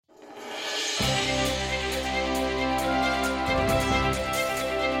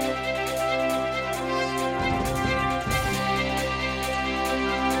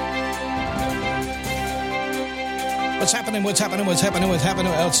What's happening?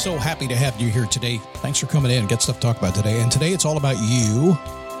 I'm so happy to have you here today. Thanks for coming in. Get stuff to talk about today. And today it's all about you.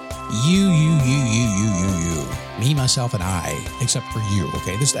 You. Me, myself, and I. Except for you,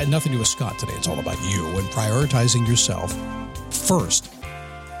 okay? This had nothing to do with Scott today. It's all about you and prioritizing yourself first.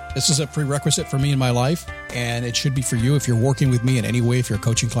 This is a prerequisite for me in my life, and it should be for you if you're working with me in any way, if you're a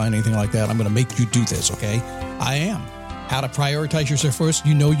coaching client, anything like that. I'm going to make you do this, okay? I am. How to prioritize yourself first.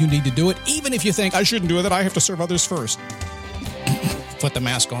 You know you need to do it, even if you think, I shouldn't do it, I have to serve others first. Put the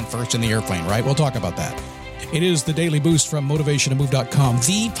mask on first in the airplane, right? We'll talk about that. It is the Daily Boost from motivationtomove.com,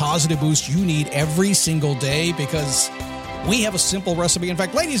 the positive boost you need every single day because we have a simple recipe. In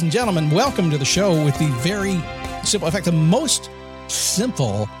fact, ladies and gentlemen, welcome to the show with the very simple, in fact, the most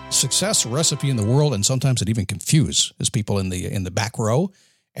simple success recipe in the world, and sometimes it even confuses people in the back row.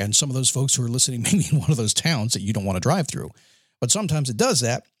 And some of those folks who are listening maybe in one of those towns that you don't want to drive through. But sometimes it does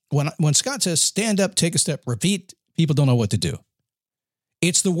that. When Scott says, stand up, take a step, repeat, people don't know what to do.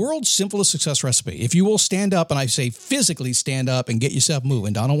 It's the world's simplest success recipe. If you will stand up, and I say physically stand up and get yourself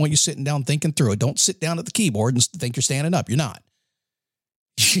moving. I don't want you sitting down thinking through it. Don't sit down at the keyboard and think you're standing up. You're not.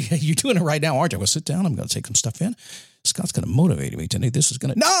 You're doing it right now, aren't you? Well, sit down. I'm going to take some stuff in. Scott's going to motivate me today.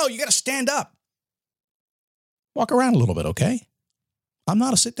 No, you got to stand up. Walk around a little bit, okay? I'm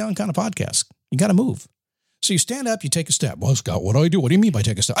not a sit-down kind of podcast. You got to move. So you stand up, you take a step. Well, Scott, what do I do? What do you mean by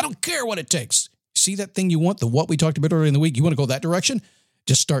take a step? I don't care what it takes. See that thing you want, the what we talked about earlier in the week? You want to go that direction?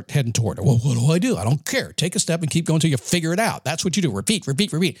 Just start heading toward it. Well, what do? I don't care. Take a step and keep going until you figure it out. That's what you do. Repeat.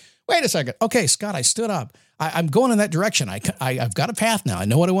 Wait a second. Okay, Scott, I stood up. I'm going in that direction. I've got a path now. I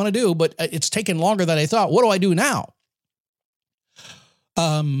know what I want to do, but it's taking longer than I thought. What do I do now?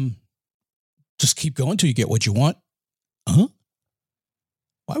 Just keep going until you get what you want. Huh?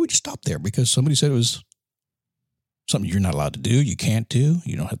 Why would you stop there? Because somebody said it was something you're not allowed to do, you can't do,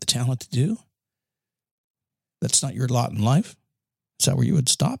 you don't have the talent to do? That's not your lot in life? Is that where you would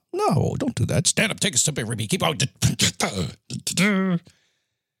stop? No, don't do that. Stand up, take a step, repeat, keep going.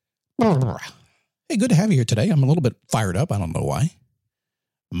 Hey, good to have you here today. I'm a little bit fired up. I don't know why.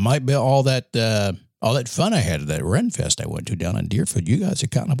 Might be all that fun I had at that Ren Fest I went to down in Deerfield. You guys are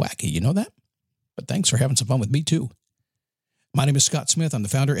kind of wacky, you know that? But thanks for having some fun with me, too. My name is Scott Smith. I'm the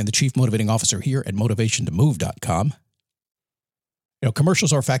founder and the chief motivating officer here at motivationtomove.com. You know,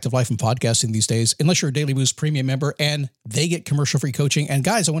 commercials are a fact of life in podcasting these days, unless you're a Daily Boost premium member and they get commercial-free coaching. And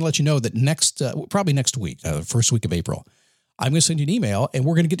guys, I want to let you know that probably next week, the first week of April, I'm going to send you an email and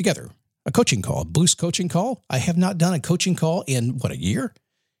we're going to get together. A coaching call, a Boost coaching call. I have not done a coaching call in, a year?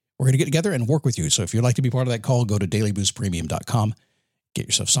 We're going to get together and work with you. So if you'd like to be part of that call, go to dailyboostpremium.com. Get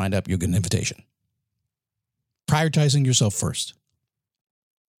yourself signed up. You'll get an invitation. Prioritizing yourself first.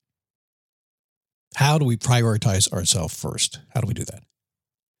 How do we prioritize ourselves first? How do we do that?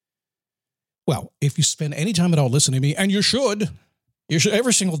 Well, if you spend any time at all listening to me, and you should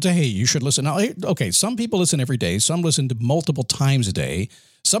every single day, you should listen. Now, okay, some people listen every day. Some listen to multiple times a day.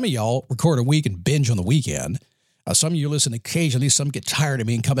 Some of y'all record a week and binge on the weekend. Some of you listen occasionally. Some get tired of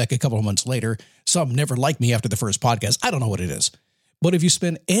me and come back a couple of months later. Some never like me after the first podcast. I don't know what it is. But if you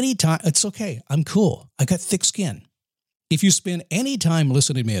spend any time, it's okay. I'm cool. I got thick skin. If you spend any time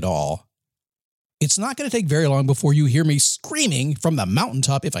listening to me at all, it's not going to take very long before you hear me screaming from the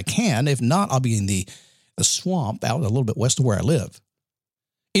mountaintop if I can. If not, I'll be in the swamp out a little bit west of where I live.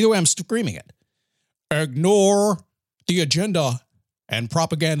 Either way, I'm screaming it. Ignore the agenda and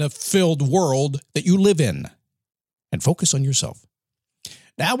propaganda-filled world that you live in and focus on yourself.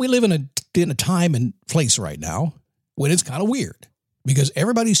 Now, we live in a time and place right now when it's kind of weird. Because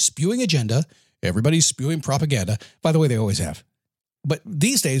everybody's spewing agenda, everybody's spewing propaganda. By the way, they always have. But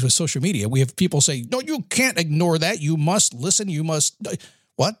these days with social media, we have people say, no, you can't ignore that. You must listen. You must,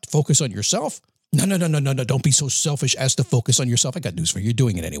 what? Focus on yourself? No. Don't be so selfish as to focus on yourself. I got news for you. You're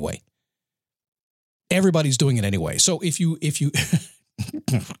doing it anyway. Everybody's doing it anyway. So if you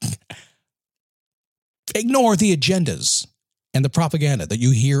ignore the agendas and the propaganda that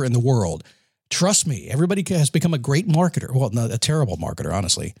you hear in the world, trust me, everybody has become a great marketer. Well, not a terrible marketer,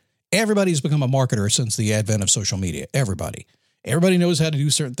 honestly. Everybody's become a marketer since the advent of social media. Everybody knows how to do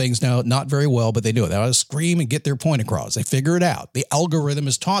certain things now. Not very well, but they do it. They ought to scream and get their point across. They figure it out. The algorithm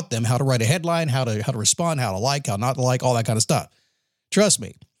has taught them how to write a headline, how to respond, how to like, how not to like, all that kind of stuff. Trust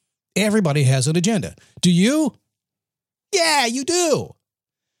me, everybody has an agenda. Do you? Yeah, you do.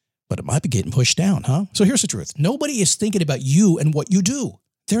 But it might be getting pushed down, huh? So here's the truth. Nobody is thinking about you and what you do.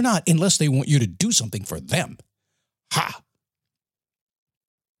 They're not, unless they want you to do something for them. Ha!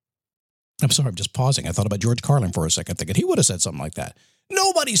 I'm sorry, I'm just pausing. I thought about George Carlin for a second, thinking he would have said something like that.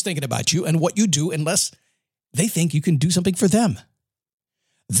 Nobody's thinking about you and what you do unless they think you can do something for them.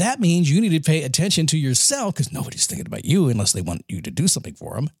 that means you need to pay attention to yourself because nobody's thinking about you unless they want you to do something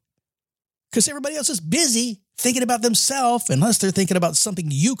for them. Because everybody else is busy thinking about themselves unless they're thinking about something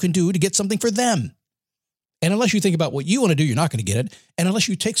you can do to get something for them. And unless you think about what you want to do, you're not going to get it. And unless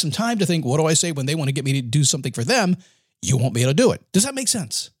you take some time to think, what do I say when they want to get me to do something for them, you won't be able to do it. Does that make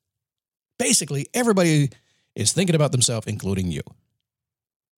sense? Basically, everybody is thinking about themselves, including you.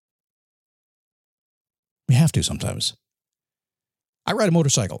 We have to sometimes. I ride a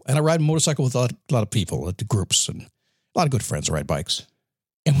motorcycle, and I ride a motorcycle with a lot of people, groups, and a lot of good friends ride bikes.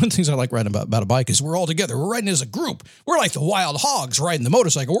 And one of the things I like riding about a bike is we're all together. We're riding as a group. We're like the wild hogs riding the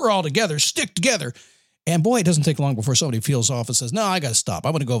motorcycle. We're all together, stick together. And boy, it doesn't take long before somebody feels off and says, no, I got to stop. I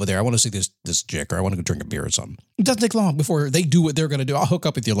want to go over there. I want to see this chick, or I want to go drink a beer or something. It doesn't take long before they do what they're going to do. I'll hook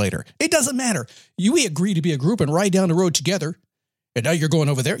up with you later. It doesn't matter. We agree to be a group and ride down the road together. And now you're going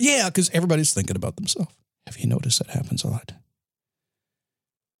over there? Yeah, because everybody's thinking about themselves. Have you noticed that happens a lot?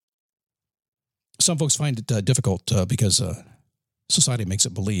 Some folks find it difficult because society makes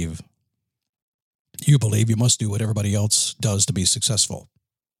it believe you must do what everybody else does to be successful.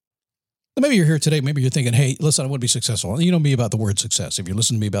 Maybe you're here today. Maybe you're thinking, hey, listen, I want to be successful. You know me about the word success. If you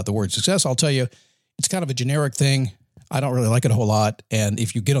listen to me about the word success, I'll tell you it's kind of a generic thing. I don't really like it a whole lot. And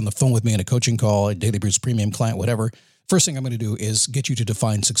if you get on the phone with me in a coaching call, a Daily Brews Premium client, whatever, first thing I'm going to do is get you to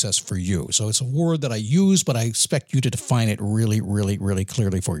define success for you. So it's a word that I use, but I expect you to define it really, really, really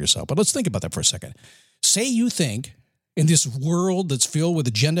clearly for yourself. But let's think about that for a second. Say you think in this world that's filled with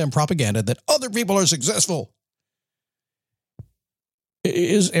agenda and propaganda that other people are successful.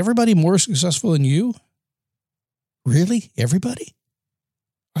 Is everybody more successful than you? Really? Everybody?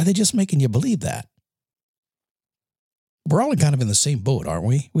 Are they just making you believe that? We're all kind of in the same boat, aren't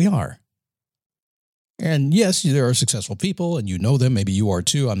we? We are. And yes, there are successful people and you know them. Maybe you are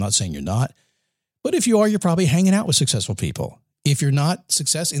too. I'm not saying you're not. But if you are, you're probably hanging out with successful people. If you're not,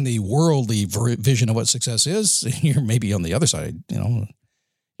 success in the worldly vision of what success is, you're maybe on the other side, you're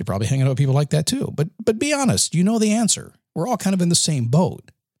probably hanging out with people like that too. But be honest, you know the answer. We're all kind of in the same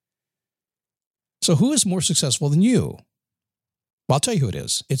boat. So who is more successful than you? Well, I'll tell you who it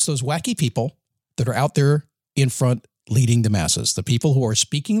is. It's those wacky people that are out there in front leading the masses. The people who are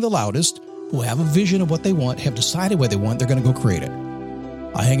speaking the loudest, who have a vision of what they want, have decided what they want, they're going to go create it.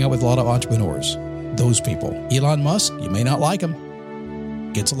 I hang out with a lot of entrepreneurs. Those people. Elon Musk, you may not like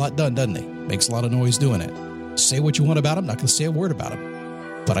him. Gets a lot done, doesn't he? Makes a lot of noise doing it. Say what you want about him, not going to say a word about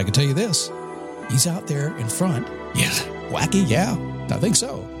him. But I can tell you this. He's out there in front. Yeah, wacky, yeah, I think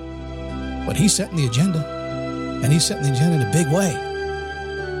so. But he's setting the agenda, and he's setting the agenda in a big way.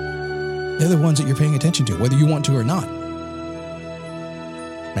 They're the ones that you're paying attention to, whether you want to or not.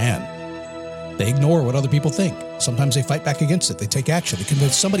 Man, they ignore what other people think. Sometimes they fight back against it. They take action. They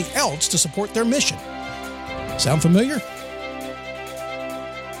convince somebody else to support their mission. Sound familiar?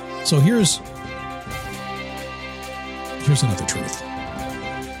 So here's another truth.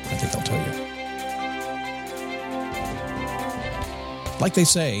 I think I'll tell you. Like they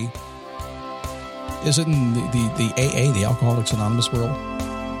say, is it in the AA, the Alcoholics Anonymous world?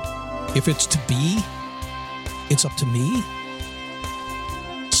 If it's to be, it's up to me.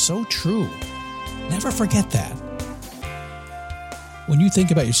 So true. Never forget that. When you think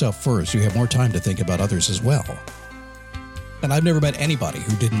about yourself first, you have more time to think about others as well. And I've never met anybody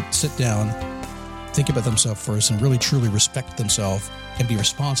who didn't sit down, think about themselves first, and really truly respect themselves and be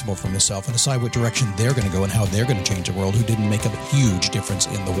responsible for themselves and decide what direction they're going to go and how they're going to change the world, who didn't make a huge difference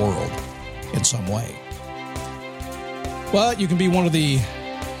in the world in some way. Well, you can be one of the,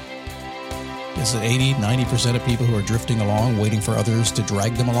 80, 90% of people who are drifting along, waiting for others to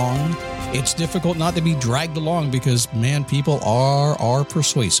drag them along. It's difficult not to be dragged along because, man, people are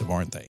persuasive, aren't they?